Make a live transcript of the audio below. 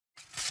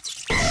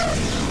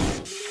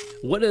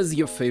What is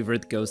your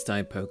favorite ghost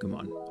type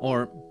Pokemon?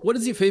 Or what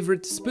is your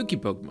favorite spooky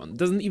Pokemon?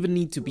 Doesn't even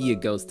need to be a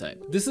ghost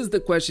type. This is the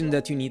question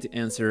that you need to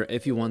answer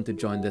if you want to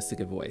join this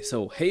giveaway.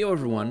 So hey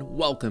everyone,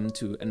 welcome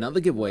to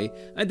another giveaway.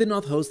 I did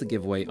not host a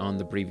giveaway on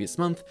the previous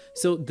month,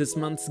 so this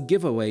month's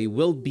giveaway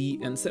will be,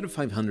 instead of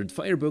 500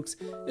 firebooks,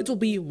 it will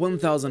be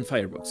 1000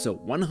 firebooks. So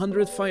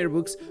 100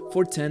 firebooks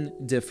for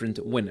 10 different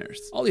winners.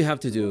 All you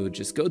have to do,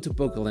 just go to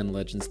Pokeland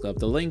Legends Club.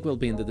 The link will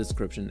be in the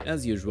description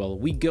as usual.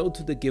 We go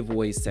to the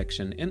giveaway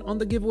section, and on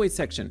the giveaway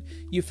section,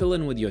 you fill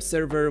in with your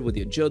server, with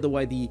your Johto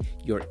ID,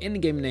 your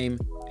in-game name,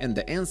 and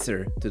the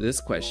answer to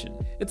this question.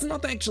 It's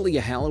not actually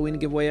a Halloween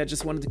giveaway, I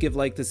just wanted to give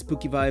like the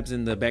spooky vibes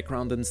in the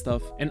background and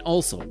stuff. And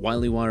also,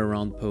 while you are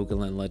around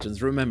Pokeland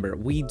Legends, remember,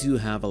 we do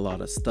have a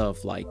lot of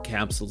stuff like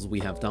capsules, we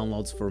have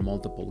downloads for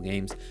multiple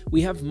games,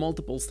 we have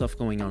multiple stuff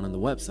going on the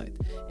website,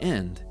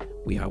 and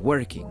we are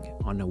working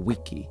on a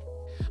wiki.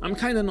 I'm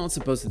kinda not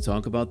supposed to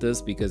talk about this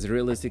because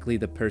realistically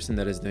the person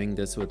that is doing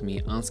this with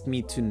me asked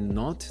me to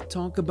not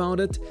talk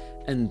about it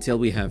until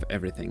we have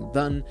everything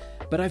done,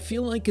 but I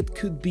feel like it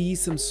could be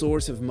some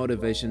source of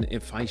motivation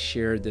if I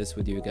share this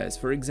with you guys.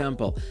 For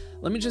example,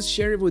 let me just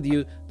share it with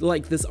you,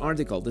 like this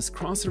article, this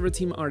crossover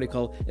team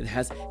article. It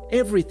has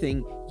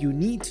everything you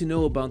need to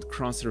know about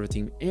crossover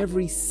team,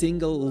 every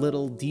single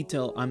little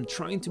detail. I'm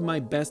trying to my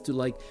best to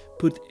like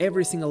put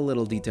every single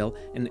little detail,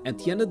 and at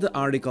the end of the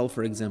article,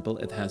 for example,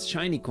 it has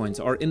shiny coins,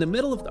 or in the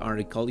middle of the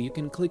article you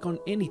can click on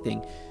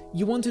anything.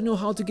 You want to know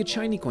how to get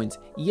shiny coins?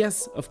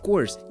 Yes, of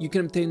course, you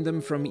can obtain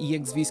them from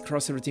EXV's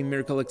crossover team,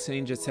 Miracle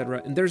Exchange,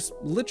 etc. And there's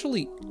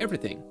literally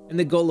everything. And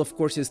the goal, of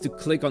course, is to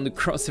click on the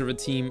crossover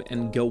team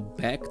and go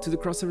back to the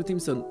crossover team,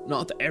 so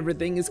not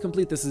everything is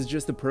complete. This is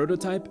just a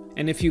prototype.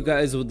 And if you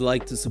guys would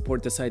like to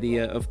support this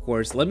idea, of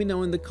course, let me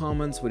know in the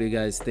comments what you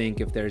guys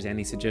think, if there's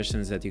any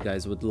suggestions that you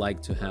guys would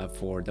like to have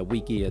for the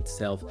wiki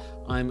itself.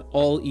 I'm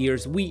all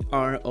ears, we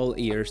are all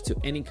ears to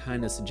any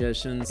kind of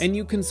suggestions. And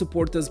you can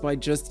support us by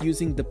just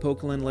using the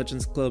Pokeland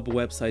Legends Club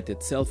website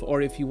itself,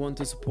 or if you want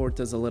to support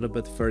us a little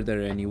bit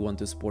further and you want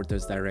to support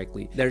us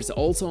directly, there's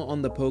also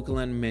on the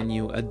Pokeland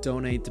menu a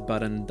donate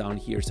button down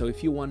here. So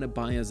if you want to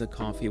buy us a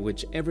coffee,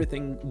 which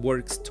everything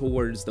works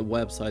towards, the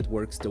website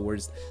works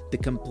towards the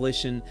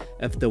completion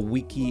of the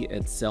wiki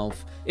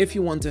itself. If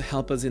you want to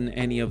help us in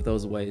any of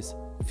those ways,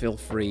 feel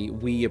free,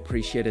 we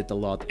appreciate it a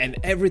lot, and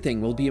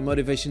everything will be a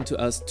motivation to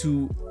us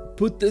to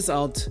put this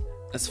out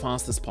as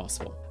fast as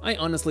possible. I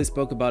honestly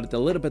spoke about it a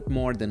little bit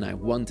more than I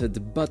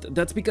wanted, but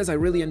that's because I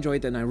really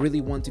enjoyed it and I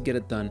really want to get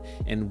it done,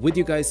 and with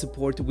you guys'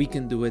 support we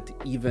can do it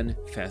even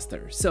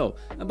faster. So,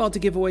 about the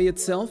giveaway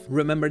itself,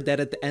 remember that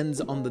it ends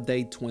on the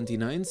day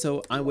 29,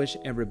 so I wish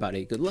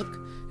everybody good luck,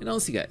 and I'll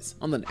see you guys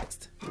on the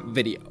next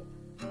video.